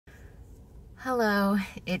Hello,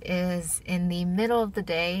 it is in the middle of the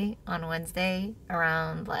day on Wednesday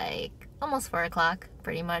around like almost 4 o'clock,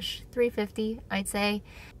 pretty much 3:50 I'd say.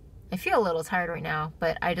 I feel a little tired right now,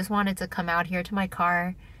 but I just wanted to come out here to my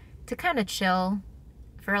car to kind of chill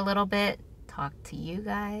for a little bit, talk to you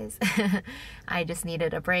guys. I just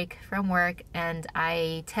needed a break from work, and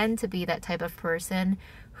I tend to be that type of person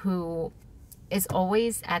who is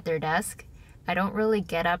always at their desk. I don't really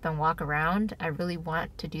get up and walk around. I really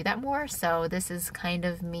want to do that more. So this is kind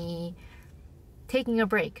of me taking a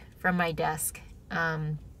break from my desk.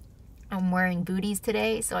 I'm wearing booties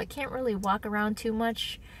today, so I can't really walk around too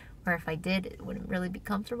much, or if I did, it wouldn't really be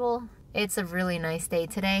comfortable. It's a really nice day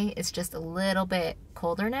today. It's just a little bit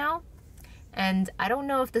colder now. And I don't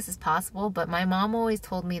know if this is possible, but my mom always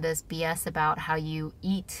told me this BS about how you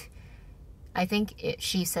eat. I think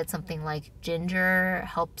she said something like ginger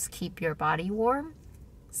helps keep your body warm.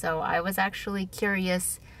 So I was actually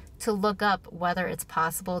curious to look up whether it's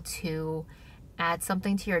possible to add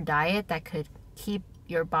something to your diet that could keep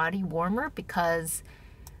your body warmer, because,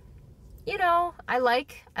 you know, I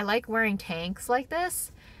like wearing tanks like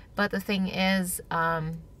this, but the thing is,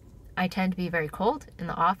 I tend to be very cold in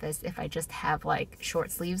the office if I just have like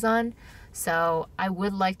short sleeves on. So I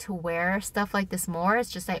would like to wear stuff like this more. It's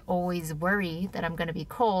just I always worry that I'm going to be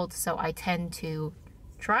cold, so I tend to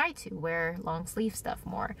try to wear long sleeve stuff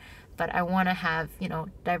more. But I want to have, you know,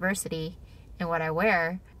 diversity in what I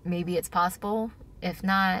wear. Maybe it's possible. If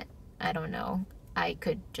not, I don't know. I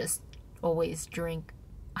could just always drink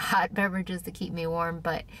hot beverages to keep me warm,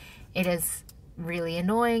 but it is really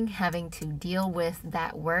annoying having to deal with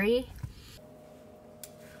that worry.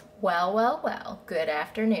 Well, good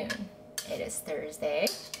afternoon. It is Thursday,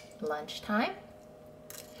 lunchtime.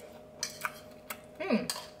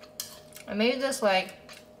 I made this like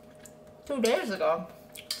 2 days ago.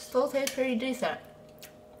 Still tastes pretty decent.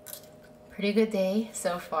 Pretty good day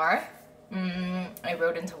so far. I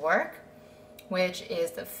rode into work, which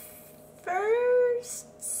is the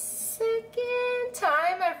second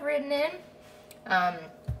time I've ridden in.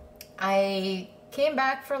 I came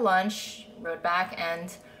back for lunch, rode back,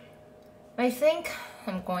 and I think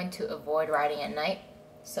I'm going to avoid riding at night.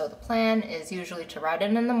 So the plan is usually to ride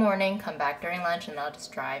in the morning, come back during lunch, and I'll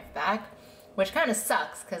just drive back, which kind of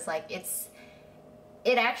sucks because like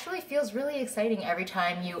it actually feels really exciting every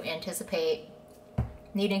time you anticipate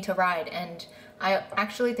needing to ride, and I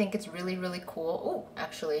actually think it's really, really cool. Oh,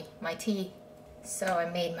 actually, my tea. So I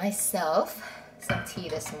made myself some tea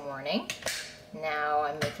this morning. Now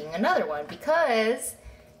I'm making another one because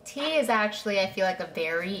tea is actually, I feel like, a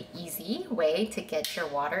very easy way to get your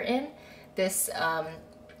water in. This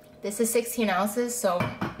is 16 ounces, so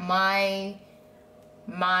my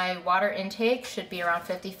water intake should be around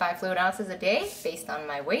 55 fluid ounces a day based on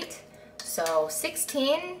my weight. So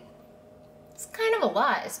 16, it's kind of a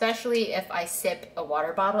lot, especially if I sip a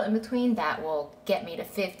water bottle in between. That will get me to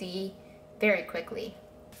 50 very quickly.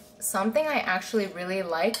 Something I actually really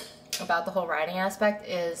like about the whole riding aspect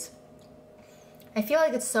is I feel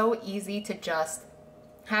like it's so easy to just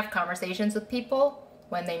have conversations with people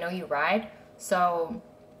when they know you ride. So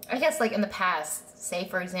I guess like in the past, say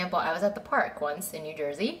for example, I was at the park once in New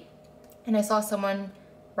Jersey and I saw someone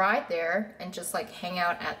ride there and just like hang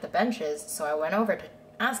out at the benches. So I went over to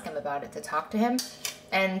ask him about it, to talk to him.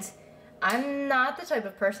 And I'm not the type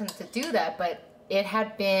of person to do that, but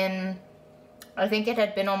I think it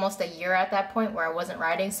had been almost a year at that point where I wasn't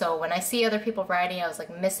riding. So when I see other people riding, I was like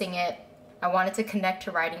missing it. I wanted to connect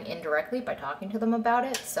to riding indirectly by talking to them about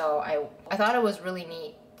it. So I thought it was really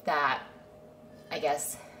neat that, I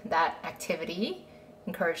guess, that activity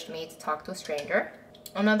encouraged me to talk to a stranger.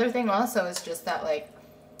 Another thing also is just that, like,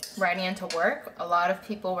 riding into work, a lot of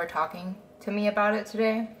people were talking to me about it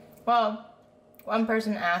today. Well, one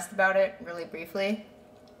person asked about it really briefly.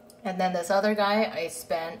 And then this other guy I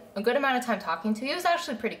spent a good amount of time talking to. He was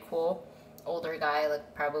actually pretty cool. Older guy,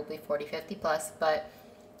 like probably 40, 50 plus, but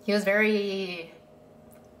he was very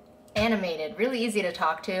animated, really easy to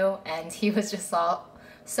talk to, and he was just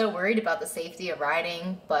so worried about the safety of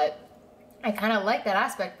riding. But I kind of like that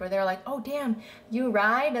aspect where they're like, oh damn, you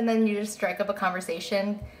ride? And then you just strike up a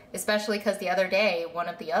conversation, especially because the other day, one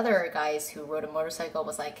of the other guys who rode a motorcycle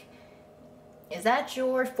was like, is that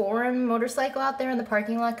your foreign motorcycle out there in the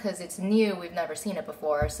parking lot? Because it's new, we've never seen it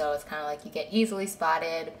before. So it's kind of like you get easily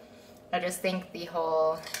spotted. I just think the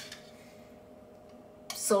whole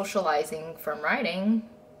socializing from riding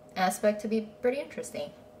aspect to be pretty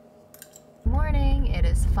interesting. Morning, it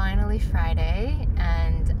is finally Friday,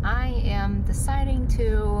 and I am deciding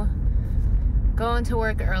to go into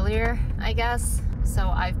work earlier, I guess. So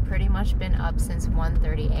I've pretty much been up since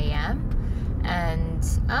 1:30 a.m. and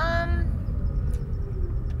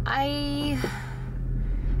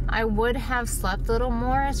I would have slept a little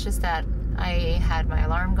more. It's just that I had my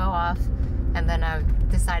alarm go off and then I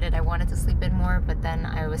decided I wanted to sleep in more, but then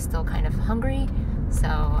I was still kind of hungry. So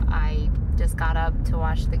I just got up to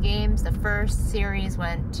watch the games. The first series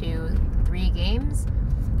went to 3 games.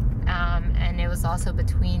 And it was also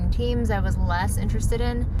between teams I was less interested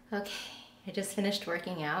in. Okay, I just finished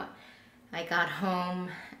working out. I got home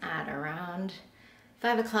at around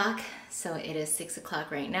 5 o'clock, so it is 6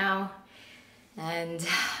 o'clock right now. And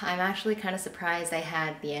I'm actually kind of surprised I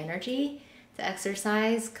had the energy to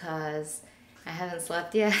exercise because I haven't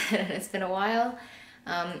slept yet and it's been a while.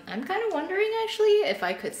 I'm kind of wondering actually if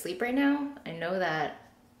I could sleep right now. I know that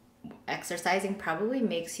exercising probably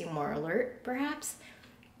makes you more alert perhaps,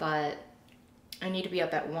 but I need to be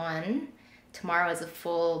up at 1. Tomorrow is a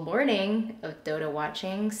full morning of Dota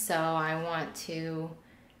watching, so I want to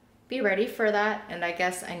be ready for that, and I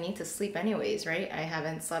guess I need to sleep anyways, right? I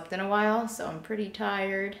haven't slept in a while, so I'm pretty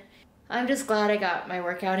tired. I'm just glad I got my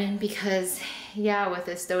workout in because, yeah, with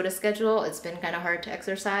this Dota schedule, it's been kind of hard to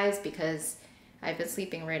exercise because I've been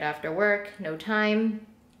sleeping right after work, no time,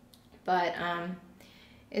 but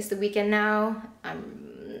it's the weekend now.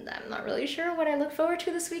 I'm not really sure what I look forward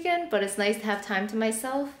to this weekend, but it's nice to have time to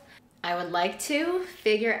myself. I would like to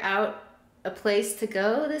figure out a place to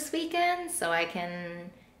go this weekend so I can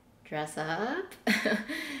dress up.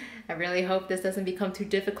 I really hope this doesn't become too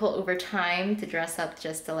difficult over time to dress up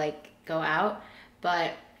just to like go out,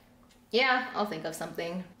 but yeah, I'll think of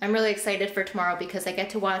something. I'm really excited for tomorrow because I get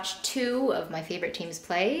to watch 2 of my favorite teams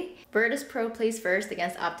play. Virtus Pro plays first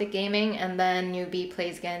against Optic Gaming, and then Newbie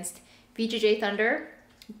plays against VGJ Thunder.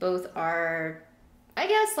 Both are, I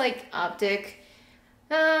guess, like Optic.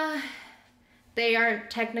 They aren't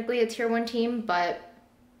technically a tier 1 team, but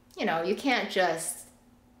you know, you can't just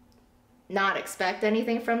not expect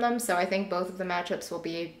anything from them. So I think both of the matchups will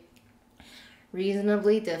be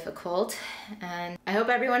reasonably difficult. And I hope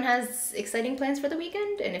everyone has exciting plans for the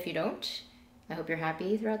weekend. And if you don't, I hope you're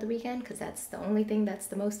happy throughout the weekend because that's the only thing that's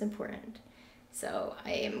the most important. So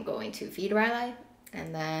I am going to feed Riley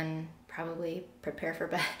and then probably prepare for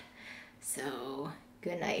bed. So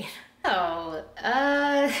good night. So,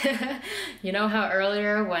 you know how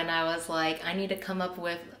earlier when I was like, I need to come up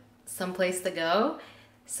with some place to go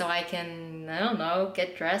so I can, I don't know,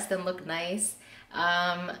 get dressed and look nice.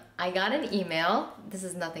 I got an email. This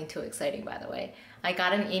is nothing too exciting, by the way. I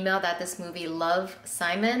got an email that this movie Love,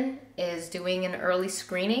 Simon is doing an early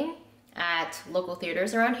screening at local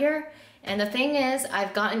theaters around here. And the thing is,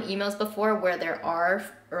 I've gotten emails before where there are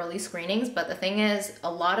early screenings, but the thing is,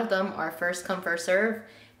 a lot of them are first come, first serve.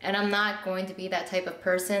 And I'm not going to be that type of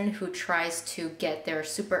person who tries to get there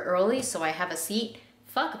super early so I have a seat.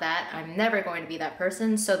 Fuck that. I'm never going to be that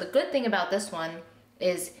person. So the good thing about this one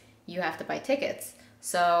is you have to buy tickets.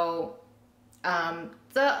 So the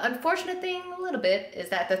unfortunate thing a little bit is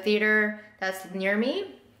that the theater that's near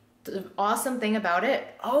me, the awesome thing about it,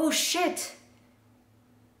 oh shit.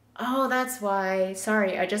 Oh, that's why,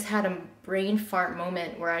 sorry, I just had a brain fart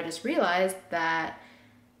moment where I just realized that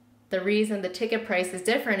the reason the ticket price is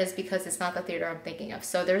different is because it's not the theater I'm thinking of.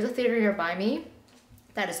 So there's a theater nearby me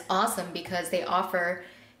that is awesome because they offer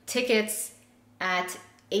tickets at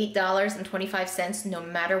 $8.25 no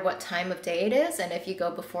matter what time of day it is. And if you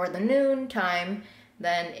go before the noon time,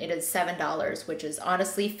 then it is $7, which is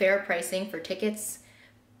honestly fair pricing for tickets.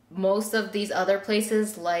 Most of these other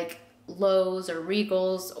places like Lowe's or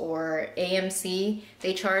Regal's or AMC,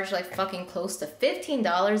 they charge like fucking close to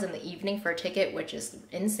 $15 in the evening for a ticket, which is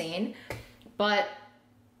insane. But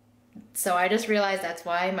so I just realized that's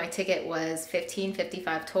why my ticket was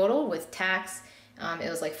 $15.55 total with tax. It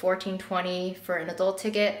was like $14.20 for an adult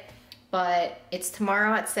ticket, but it's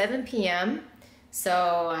tomorrow at 7 p.m.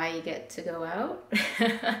 so I get to go out,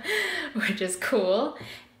 which is cool.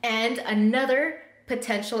 And another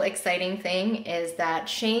potential exciting thing is that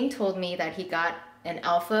Shane told me that he got an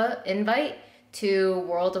alpha invite to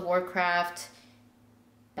World of Warcraft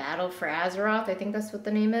Battle for Azeroth, I think that's what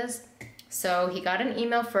the name is. So he got an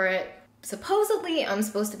email for it. Supposedly I'm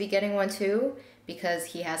supposed to be getting one too because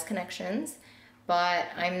he has connections, but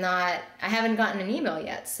I haven't gotten an email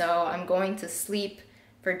yet. So I'm going to sleep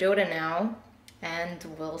for Dota now and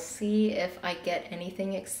we'll see if I get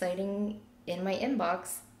anything exciting in my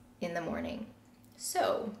inbox in the morning.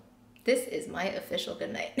 So, this is my official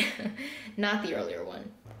good night, not the earlier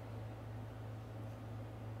one.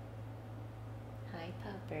 Hi,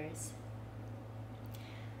 puppers.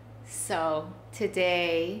 So,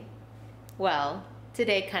 today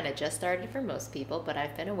kind of just started for most people, but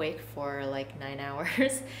I've been awake for like 9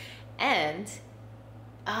 hours. And,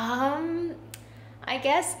 I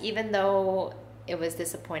guess even though it was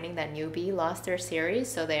disappointing that Newbie lost their series,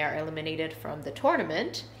 so they are eliminated from the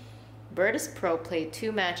tournament. Virtus Pro played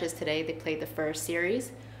 2 matches today. They played the first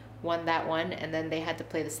series, won that one, and then they had to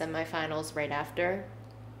play the semifinals right after.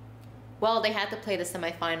 Well, they had to play the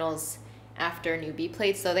semifinals after Newbie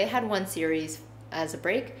played, so they had 1 series as a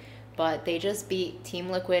break, but they just beat Team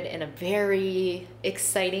Liquid in a very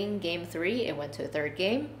exciting Game 3. It went to a 3rd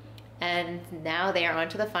game, and now they are on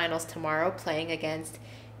to the finals tomorrow, playing against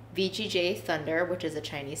VGJ Thunder, which is a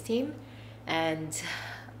Chinese team. And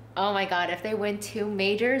oh my god, if they win 2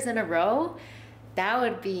 majors in a row, that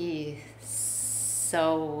would be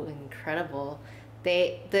so incredible.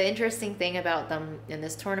 The interesting thing about them in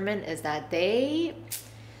this tournament is that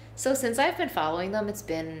so since I've been following them, it's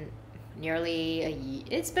been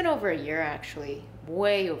it's been over a year, actually,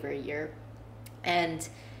 way over a year. And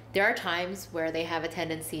there are times where they have a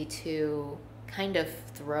tendency to kind of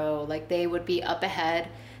throw, like they would be up ahead,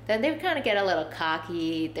 then they would kind of get a little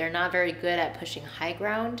cocky. They're not very good at pushing high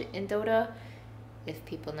ground in Dota, if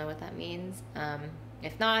people know what that means.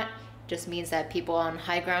 If not, just means that people on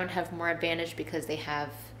high ground have more advantage because they have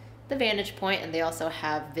the vantage point and they also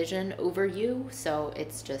have vision over you, so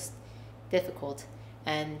it's just difficult.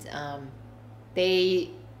 And they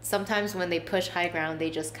sometimes, when they push high ground, they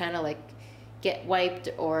just kind of like get wiped,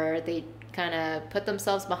 or they kind of put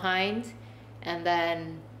themselves behind, and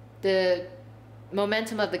then the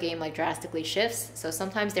momentum of the game like drastically shifts. So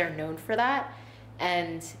sometimes they're known for that,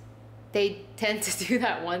 and they tend to do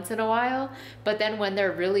that once in a while, but then when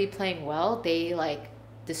they're really playing well, they like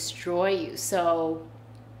destroy you. So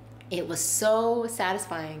it was so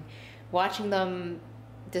satisfying watching them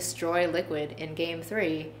destroy Liquid in Game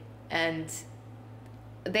 3. And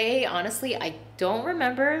they honestly, I don't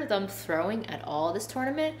remember them throwing at all this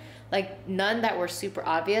tournament, like none that were super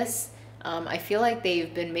obvious. I feel like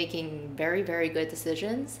they've been making very, very good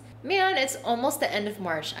decisions. Man, it's almost the end of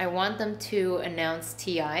March. I want them to announce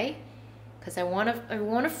TI, because I want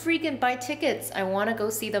to freaking buy tickets. I want to go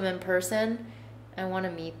see them in person. I want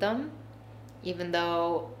to meet them, even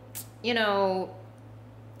though, you know,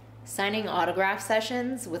 signing autograph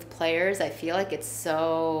sessions with players, I feel like it's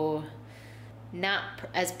so not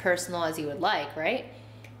as personal as you would like, right?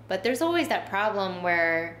 But there's always that problem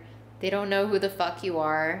where they don't know who the fuck you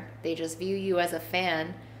are. They just view you as a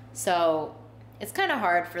fan. So it's kind of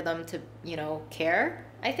hard for them to, you know, care,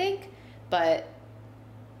 I think. But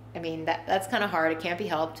I mean, that's kind of hard. It can't be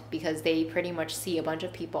helped because they pretty much see a bunch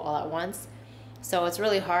of people all at once. So it's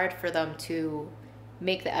really hard for them to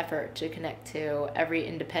make the effort to connect to every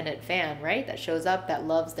independent fan, right? That shows up, that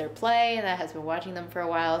loves their play, and that has been watching them for a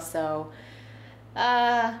while. So,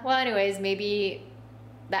 well, anyways, maybe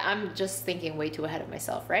that I'm just thinking way too ahead of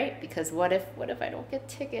myself, right? Because what if I don't get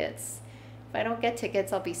tickets? If I don't get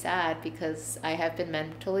tickets, I'll be sad, because I have been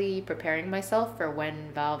mentally preparing myself for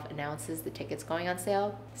when Valve announces the tickets going on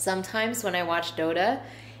sale. Sometimes when I watch Dota,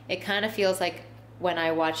 it kind of feels like when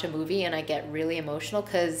I watch a movie and I get really emotional,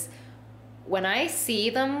 because when I see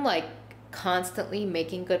them like constantly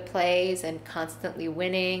making good plays and constantly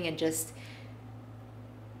winning and just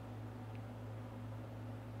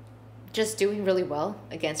doing really well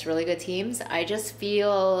against really good teams, I just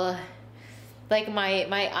feel like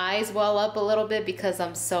my eyes well up a little bit, because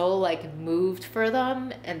I'm so like moved for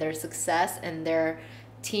them and their success and their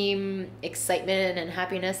team excitement and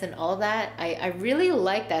happiness and all of that. I really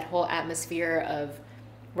like that whole atmosphere of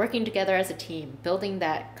working together as a team, building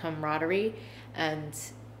that camaraderie. And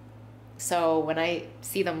so when I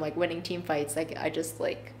see them like winning team fights, like I just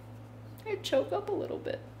like, I choke up a little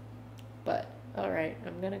bit. But all right,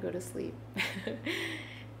 I'm gonna go to sleep. Goodbye.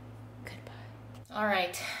 All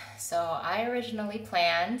right, so I originally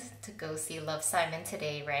planned to go see Love, Simon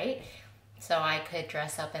today, right? So I could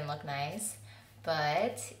dress up and look nice,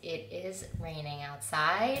 but it is raining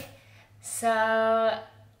outside. So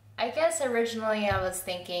I guess originally I was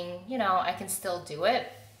thinking, you know, I can still do it,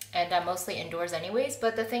 and I'm mostly indoors anyways,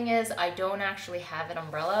 but the thing is, I don't actually have an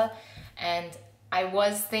umbrella, and I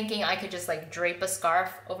was thinking I could just like drape a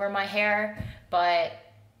scarf over my hair, but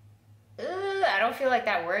I don't feel like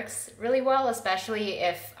that works really well, especially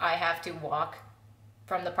if I have to walk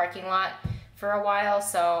from the parking lot for a while.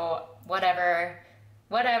 So whatever,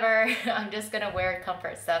 I'm just gonna wear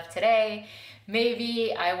comfort stuff today.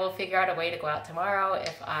 Maybe I will figure out a way to go out tomorrow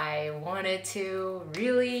if I wanted to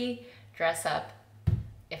really dress up,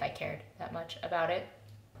 if I cared that much about it.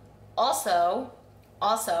 Also,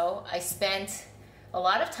 I spent a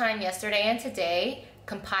lot of time yesterday and today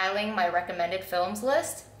compiling my recommended films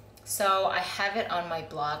list. So I have it on my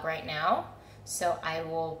blog right now. So I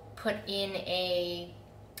will put in a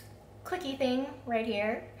clicky thing right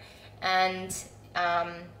here. And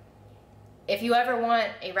if you ever want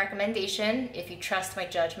a recommendation, if you trust my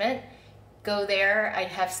judgment, go there. I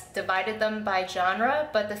have divided them by genre,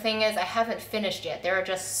 but the thing is I haven't finished yet. There are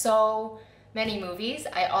just so many movies.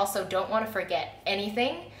 I also don't want to forget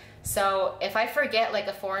anything. So if I forget like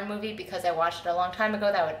a foreign movie because I watched it a long time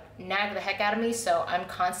ago, that would nag the heck out of me. So I'm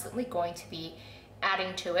constantly going to be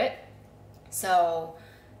adding to it. So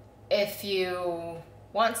if you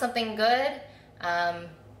want something good,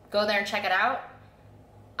 go there and check it out.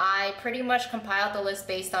 I pretty much compiled the list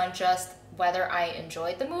based on just whether I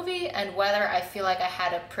enjoyed the movie and whether I feel like I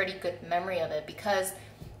had a pretty good memory of it, because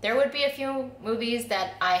there would be a few movies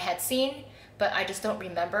that I had seen but I just don't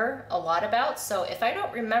remember a lot about. So if I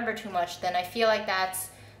don't remember too much, then I feel like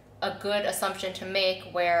that's a good assumption to make,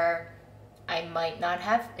 where I might not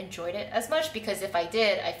have enjoyed it as much, because if I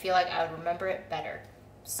did, I feel like I would remember it better.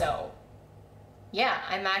 So yeah,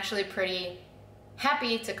 I'm actually pretty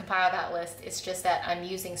happy to compile that list. It's just that I'm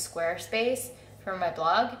using Squarespace for my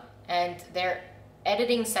blog, and their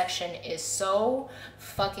editing section is so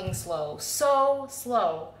fucking slow. So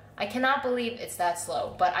slow. I cannot believe it's that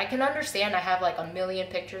slow, but I can understand I have like a million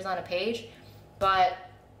pictures on a page, but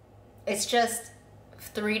it's just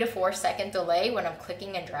 3 to 4 second delay when I'm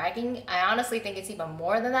clicking and dragging. I honestly think it's even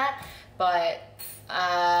more than that, but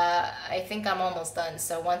I think I'm almost done.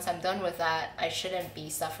 So once I'm done with that, I shouldn't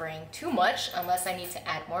be suffering too much unless I need to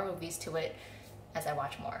add more movies to it as I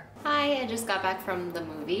watch more. Hi, I just got back from the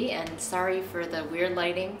movie, and sorry for the weird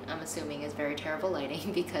lighting. I'm assuming it's very terrible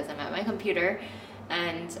lighting because I'm at my computer,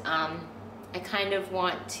 and I kind of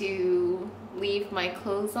want to leave my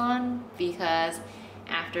clothes on because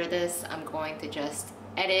after this I'm going to just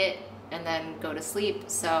edit and then go to sleep.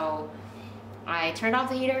 So I turned off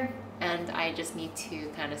the heater and I just need to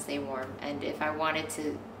kind of stay warm. And if I wanted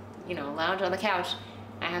to, you know, lounge on the couch,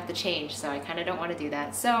 I have to change. So I kind of don't want to do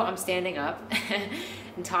that. So I'm standing up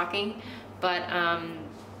and talking, but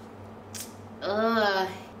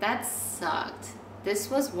that sucked. This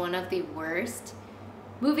was one of the worst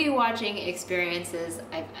movie watching experiences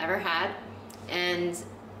I've ever had, and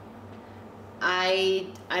I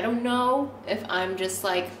don't know if I'm just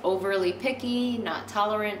like overly picky, not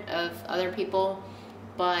tolerant of other people,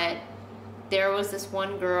 but there was this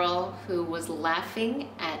one girl who was laughing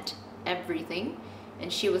at everything,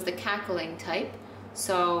 and she was the cackling type,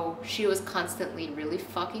 so she was constantly really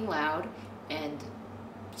fucking loud, and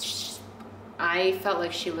I felt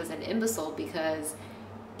like she was an imbecile because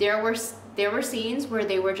there were scenes where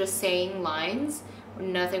they were just saying lines,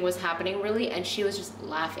 nothing was happening really, and she was just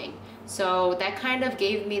laughing. So that kind of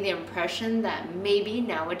gave me the impression that maybe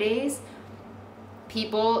nowadays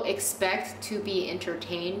people expect to be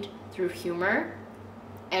entertained through humor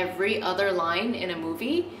every other line in a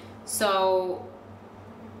movie. So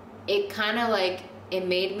it kind of like, it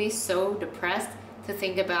made me so depressed to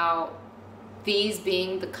think about these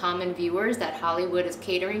being the common viewers that Hollywood is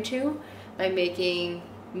catering to by making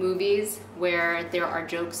movies where there are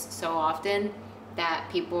jokes so often that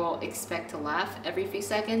people expect to laugh every few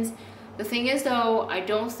seconds. The thing is though, I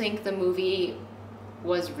don't think the movie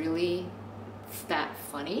was really that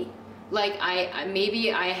funny. Like maybe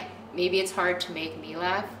it's hard to make me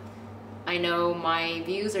laugh. I know my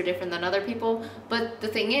views are different than other people, but the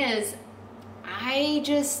thing is, I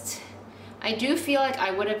do feel like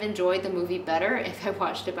I would have enjoyed the movie better if I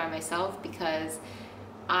watched it by myself, because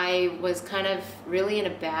I was kind of really in a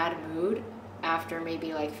bad mood after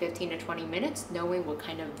maybe like 15 to 20 minutes, knowing what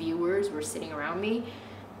kind of viewers were sitting around me.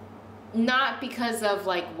 Not because of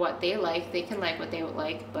like what they like, they can like what they would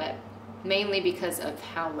like, but mainly because of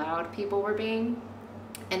how loud people were being.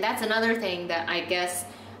 And that's another thing that I guess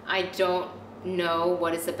I don't know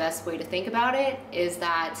what is the best way to think about it, is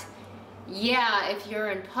that yeah, if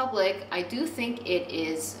you're in public, I do think it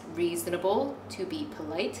is reasonable to be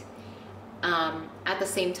polite. At the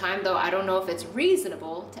same time though, I don't know if it's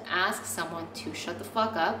reasonable to ask someone to shut the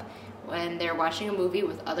fuck up when they're watching a movie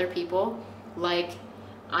with other people. Like,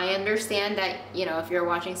 I understand that, you know, if you're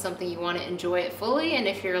watching something, you want to enjoy it fully, and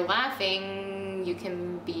if you're laughing, you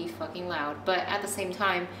can be fucking loud. But at the same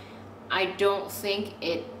time, I don't think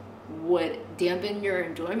it would dampen your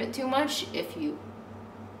enjoyment too much if you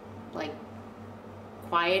like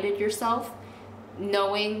quieted yourself,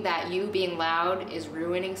 knowing that you being loud is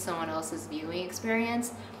ruining someone else's viewing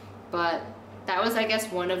experience. But that was, I guess,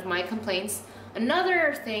 one of my complaints.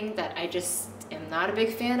 Another thing that I just am not a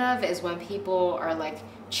big fan of is when people are like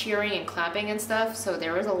cheering and clapping and stuff. So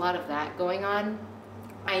there was a lot of that going on.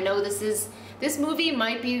 I know this movie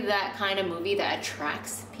might be that kind of movie that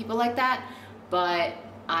attracts people like that, but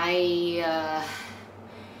I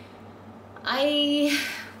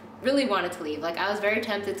really wanted to leave. Like, I was very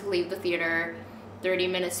tempted to leave the theater, 30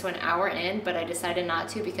 minutes to an hour in, but I decided not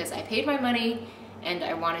to because I paid my money and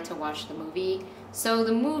I wanted to watch the movie. So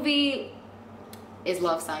the movie is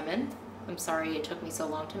Love, Simon. I'm sorry it took me so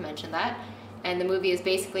long to mention that. And the movie is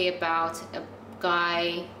basically about a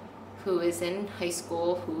guy who is in high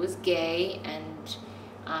school who is gay and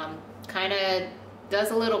kind of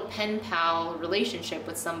does a little pen pal relationship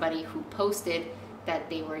with somebody who posted that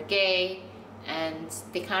they were gay, and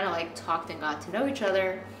they kind of like talked and got to know each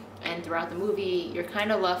other. And throughout the movie, you're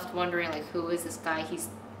kind of left wondering, like, who is this guy? He's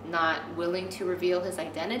not willing to reveal his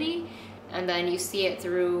identity. And then you see it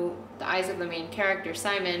through the eyes of the main character,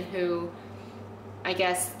 Simon, who I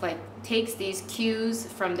guess like takes these cues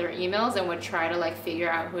from their emails and would try to like figure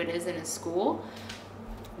out who it is in his school.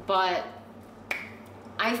 But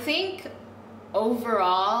I think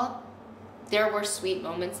overall there were sweet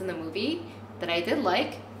moments in the movie that I did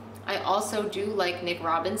like. I also do like Nick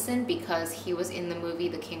Robinson because he was in the movie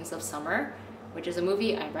The Kings of Summer, which is a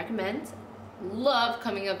movie I recommend. Love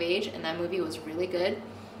coming of age, and that movie was really good.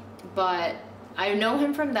 But I know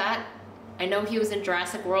him from that. I know he was in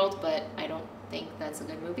Jurassic World, but I don't think that's a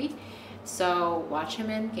good movie. So watch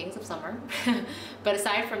him in Kings of Summer. But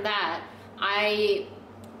aside from that, I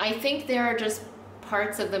think there are just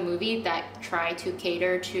parts of the movie that try to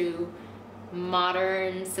cater to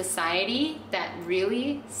modern society that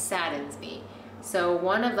really saddens me. So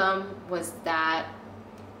one of them was that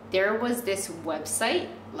there was this website,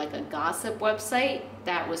 like a gossip website,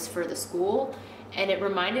 that was for the school, and it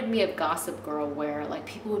reminded me of Gossip Girl, where like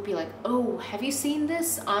people would be like, oh, have you seen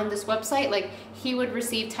this on this website? Like he would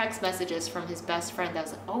receive text messages from his best friend that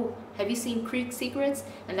was like, oh, have you seen Creek Secrets?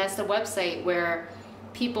 And that's the website where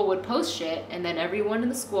people would post shit, and then everyone in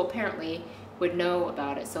the school apparently would know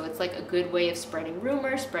about it. So it's like a good way of spreading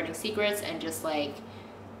rumors, spreading secrets, and just like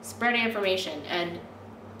spreading information. And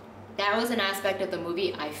that was an aspect of the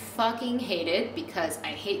movie I fucking hated because I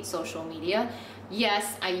hate social media.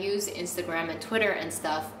 Yes, I use Instagram and Twitter and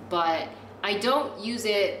stuff, but I don't use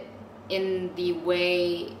it in the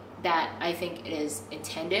way that I think it is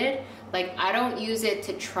intended. Like, I don't use it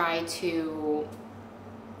to try to...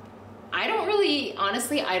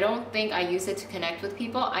 honestly, I don't think I use it to connect with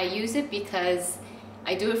people. I use it because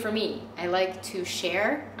I do it for me. I like to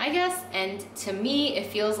share, I guess, and to me, it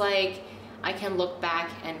feels like I can look back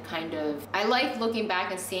and kind of... I like looking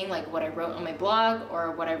back and seeing like what I wrote on my blog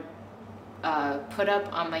or what I put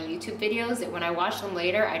up on my YouTube videos. When I watch them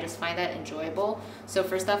later, I just find that enjoyable. So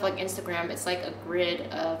for stuff like Instagram, it's like a grid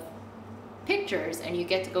of pictures, and you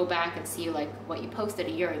get to go back and see like what you posted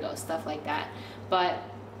a year ago, stuff like that. But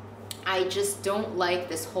I just don't like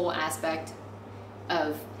this whole aspect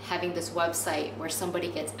of having this website where somebody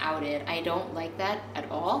gets outed. I don't like that at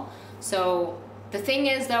all. So the thing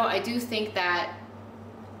is, though, I do think that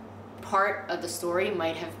part of the story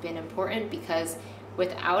might have been important because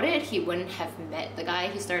without it, he wouldn't have met the guy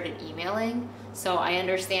he started emailing. So I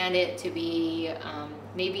understand it to be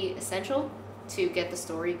maybe essential to get the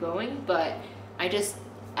story going, but I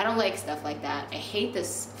don't like stuff like that. I hate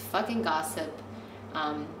this fucking gossip,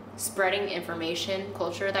 spreading information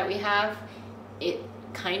culture that we have. It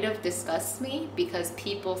kind of disgusts me because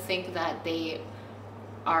people think that they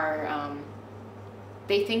are,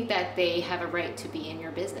 they think that they have a right to be in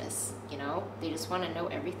your business, you know? They just want to know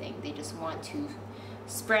everything. They just want to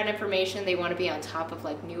spread information. They want to be on top of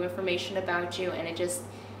like new information about you, and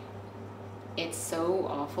it's so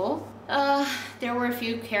awful. There were a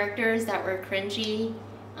few characters that were cringy.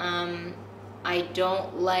 I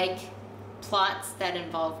don't like plots that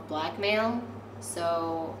involve blackmail.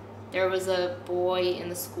 So there was a boy in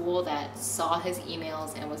the school that saw his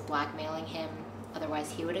emails and was blackmailing him,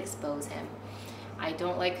 otherwise he would expose him. I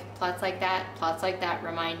don't like plots like that. Plots like that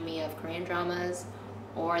remind me of Korean dramas,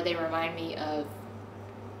 or they remind me of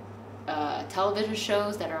television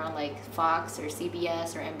shows that are on like Fox or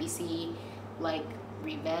CBS or NBC, like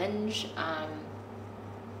Revenge,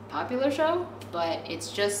 popular show. But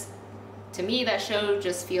it's just, to me, that show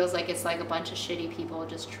just feels like it's like a bunch of shitty people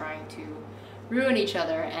just trying to ruin each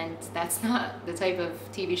other, and that's not the type of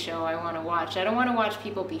TV show I want to watch. I don't want to watch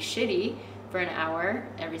people be shitty for an hour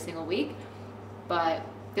every single week. But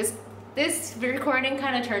this recording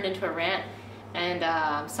kind of turned into a rant, and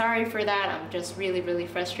I'm sorry for that. I'm just really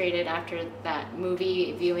frustrated after that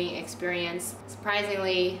movie viewing experience.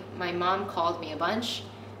 Surprisingly, my mom called me a bunch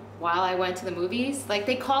while I went to the movies. Like,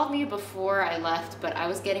 they called me before I left, but I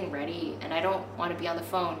was getting ready, and I don't want to be on the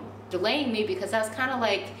phone delaying me because that's kind of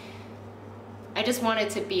like, I just wanted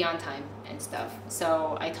to be on time and stuff.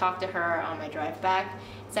 So I talked to her on my drive back.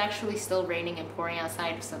 It's actually still raining and pouring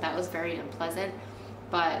outside, so that was very unpleasant.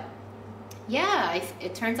 But yeah,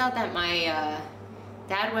 it turns out that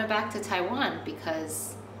Dad went back to Taiwan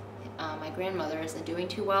because my grandmother isn't doing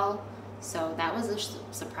too well. So that was a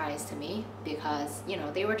surprise to me because, you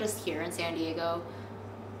know, they were just here in San Diego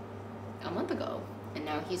a month ago and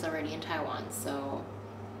now he's already in Taiwan. So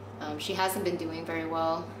she hasn't been doing very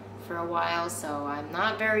well for a while, so I'm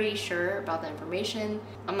not very sure about the information.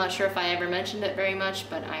 I'm not sure if I ever mentioned it very much,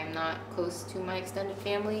 but I'm not close to my extended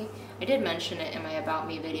family. I did mention it in my About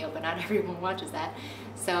Me video, but not everyone watches that.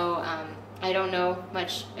 So I don't know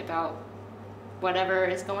much about whatever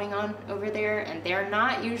is going on over there, and they're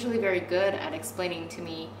not usually very good at explaining to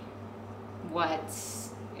me what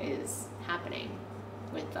is happening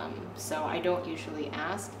with them. So I don't usually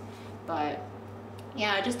ask, but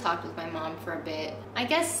yeah, I just talked with my mom for a bit. I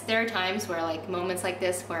guess there are times where, like, moments like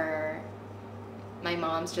this where my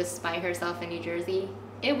mom's just by herself in New Jersey.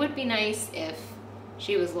 It would be nice if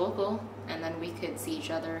she was local and then we could see each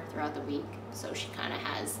other throughout the week, so she kind of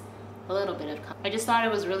has a little bit of I just thought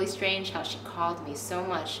it was really strange how she called me so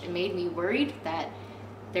much. It made me worried that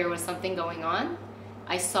there was something going on.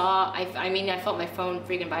 I mean, I felt my phone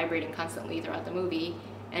freaking vibrating constantly throughout the movie,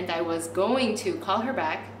 and I was going to call her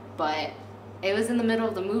back, but it was in the middle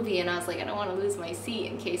of the movie and I was like, I don't want to lose my seat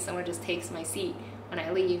in case someone just takes my seat when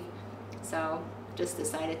I leave. So just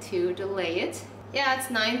decided to delay it. Yeah, it's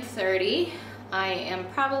 9:30. I am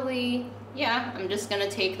probably, I'm just gonna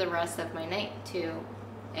take the rest of my night to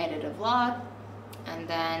edit a vlog, and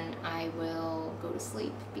then I will go to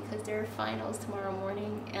sleep because there are finals tomorrow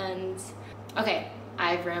morning. And okay,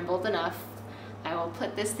 I've rambled enough. I will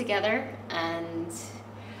put this together and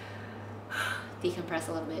decompress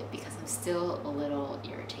a little bit because I'm still a little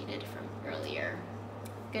irritated from earlier.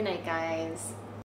 Good night, guys.